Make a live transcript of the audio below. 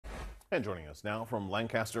And joining us now from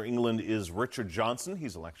Lancaster, England, is Richard Johnson.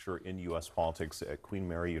 He's a lecturer in U.S. politics at Queen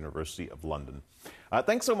Mary University of London.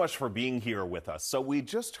 Thanks so much for being here with us. So we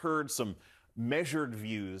just heard some measured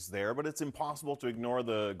views there, but it's impossible to ignore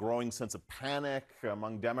the growing sense of panic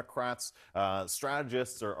among Democrats.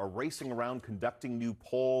 Strategists are racing around conducting new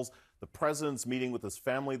polls. The president's meeting with his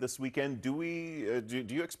family this weekend. Do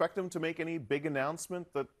you expect him to make any big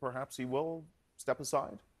announcement that perhaps he will step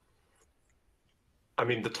aside? I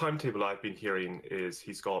mean, the timetable I've been hearing is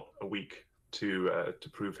he's got a week to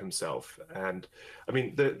prove himself. And I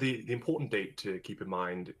mean, the important date to keep in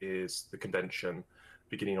mind is the convention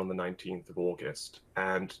beginning on the 19th of August.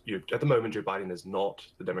 And at the moment, Joe Biden is not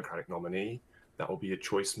the Democratic nominee. That will be a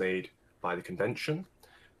choice made by the convention.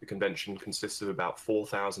 The convention consists of about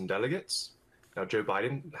 4,000 delegates. Now, Joe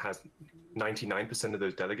Biden has 99% of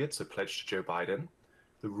those delegates are pledged to Joe Biden.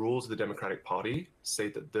 The rules of the Democratic Party say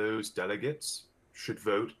that those delegates should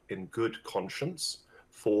vote in good conscience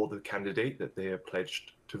for the candidate that they are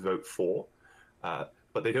pledged to vote for.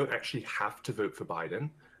 But they don't actually have to vote for Biden.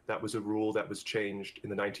 That was a rule that was changed in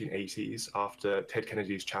the 1980s after Ted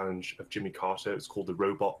Kennedy's challenge of Jimmy Carter. It's called the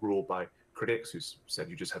robot rule by critics, who said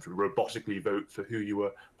you just have to robotically vote for who you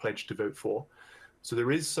were pledged to vote for. So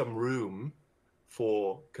there is some room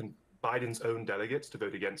for Biden's own delegates to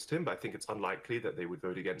vote against him, but I think it's unlikely that they would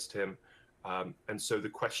vote against him. And so the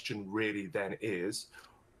question really then is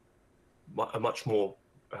a much more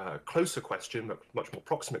closer question, much more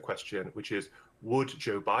proximate question, which is, would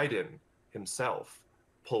Joe Biden himself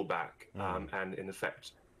pull back and in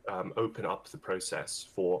effect open up the process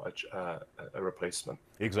for a replacement?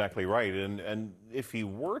 Exactly right. And if he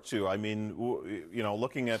were to, I mean,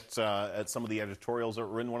 looking at some of the editorials that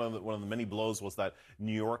were in, one of the many blows was that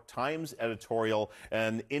New York Times editorial,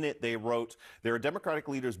 and in it they wrote, "There are Democratic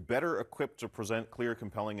leaders better equipped to present clear,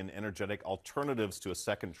 compelling, and energetic alternatives to a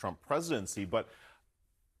second Trump presidency." But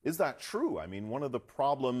is that true? I mean, one of the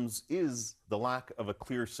problems is the lack of a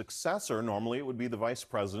clear successor. Normally it would be the vice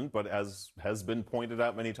president, but as has been pointed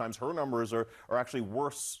out many times, her numbers are actually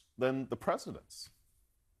worse than the president's.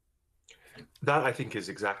 That, I think, is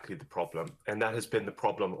exactly the problem. And that has been the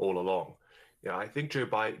problem all along. I think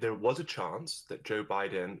there was a chance that Joe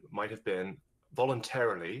Biden might have been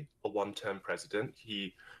voluntarily a one-term president.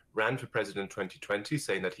 He ran for president in 2020,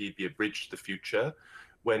 saying that he'd be a bridge to the future.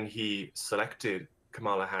 When he selected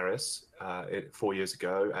Kamala Harris 4 years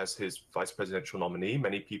ago as his vice presidential nominee,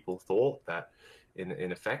 many people thought that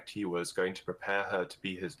in effect he was going to prepare her to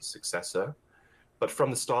be his successor. But from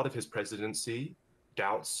the start of his presidency,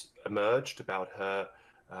 doubts emerged about her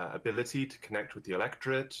ability to connect with the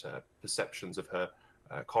electorate, perceptions of her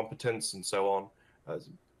competence and so on,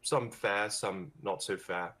 some fair, some not so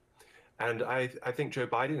fair. And I think Joe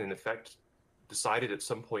Biden, in effect, decided at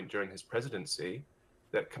some point during his presidency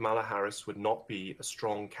that Kamala Harris would not be a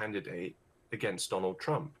strong candidate against Donald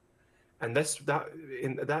Trump. And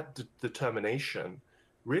that determination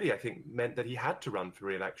really, I think, meant that he had to run for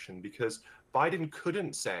re-election, because Biden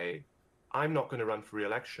couldn't say, I'm not going to run for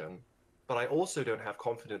re-election, but I also don't have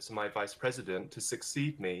confidence in my vice president to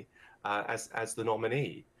succeed me as the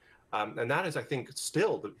nominee. And that is, I think,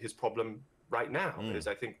 still his problem right now. Is,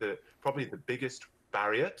 I think, probably the biggest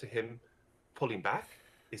barrier to him pulling back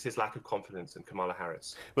is his lack of confidence in Kamala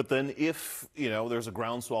Harris. But then if, there's a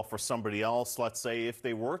groundswell for somebody else, let's say if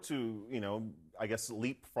they were to, I guess,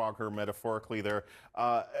 leapfrog her metaphorically there,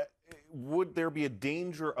 would there be a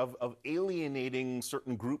danger of alienating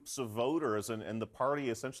certain groups of voters and the party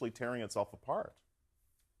essentially tearing itself apart?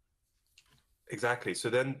 Exactly. So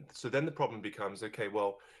then the problem becomes, okay,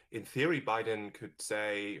 well, in theory, Biden could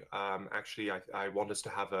say, actually, I want us to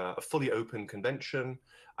have a fully open convention.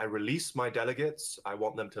 I release my delegates. I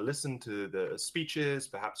want them to listen to the speeches.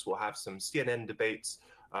 Perhaps we'll have some CNN debates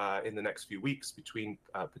in the next few weeks between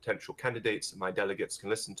potential candidates, and my delegates can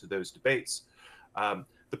listen to those debates.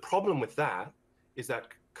 The problem with that is that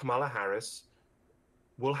Kamala Harris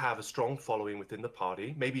will have a strong following within the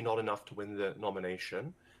party, maybe not enough to win the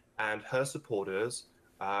nomination, and her supporters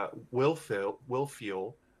will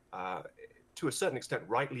feel to a certain extent,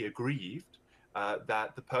 rightly aggrieved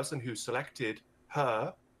that the person who selected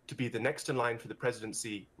her to be the next in line for the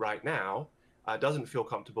presidency right now doesn't feel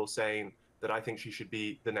comfortable saying that I think she should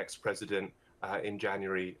be the next president in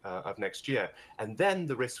January of next year. And then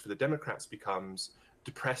the risk for the Democrats becomes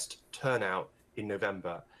depressed turnout in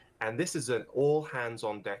November. And this is an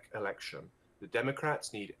all-hands-on-deck election. The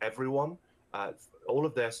Democrats need everyone, all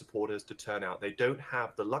of their supporters, to turn out. They don't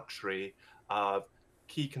have the luxury of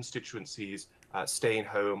key constituencies staying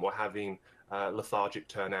home or having lethargic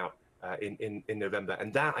turnout in November.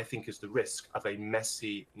 And that, I think, is the risk of a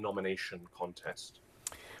messy nomination contest.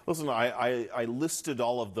 Listen, I listed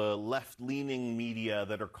all of the left-leaning media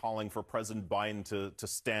that are calling for President Biden to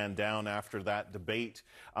stand down after that debate.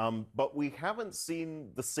 But we haven't seen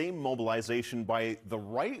the same mobilization by the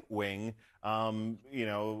right wing,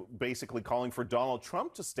 basically calling for Donald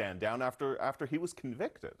Trump to stand down after he was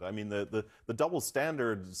convicted. I mean, the double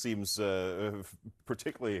standard seems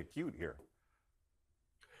particularly acute here.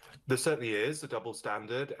 There certainly is a double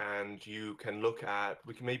standard, and you can look at,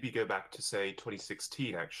 we can maybe go back to, say,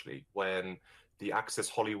 2016, actually, when the Access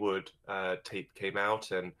Hollywood tape came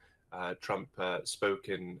out and Trump spoke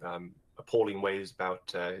in appalling ways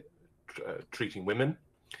about treating women.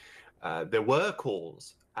 There were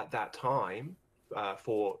calls at that time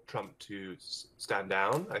for Trump to stand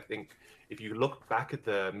down. I think if you look back at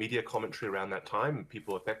the media commentary around that time,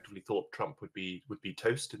 people effectively thought Trump would be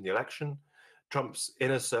toast in the election. Trump's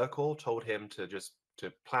inner circle told him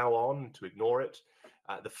to plow on, to ignore it.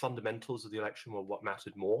 The fundamentals of the election were what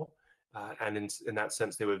mattered more, and in that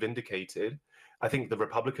sense, they were vindicated. I think the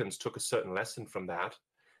Republicans took a certain lesson from that,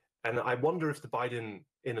 and I wonder if the Biden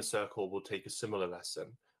inner circle will take a similar lesson.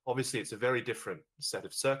 Obviously, it's a very different set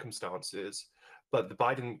of circumstances, but the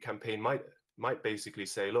Biden campaign might basically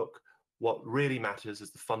say, look, what really matters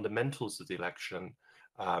is the fundamentals of the election,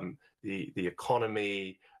 the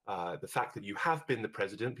economy, the fact that you have been the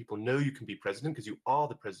president. People know you can be president because you are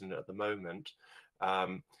the president at the moment.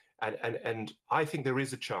 And I think there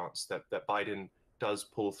is a chance that Biden does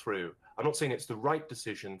pull through. I'm not saying it's the right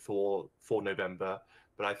decision for November,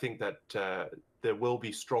 but I think that there will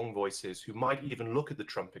be strong voices who might even look at the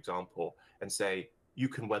Trump example and say, you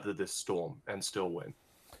can weather this storm and still win.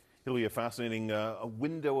 It'll be a fascinating a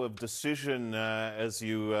window of decision, as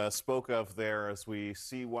you spoke of there, as we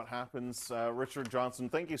see what happens. Richard Johnson,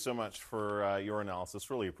 thank you so much for your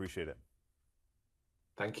analysis. Really appreciate it.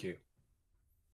 Thank you.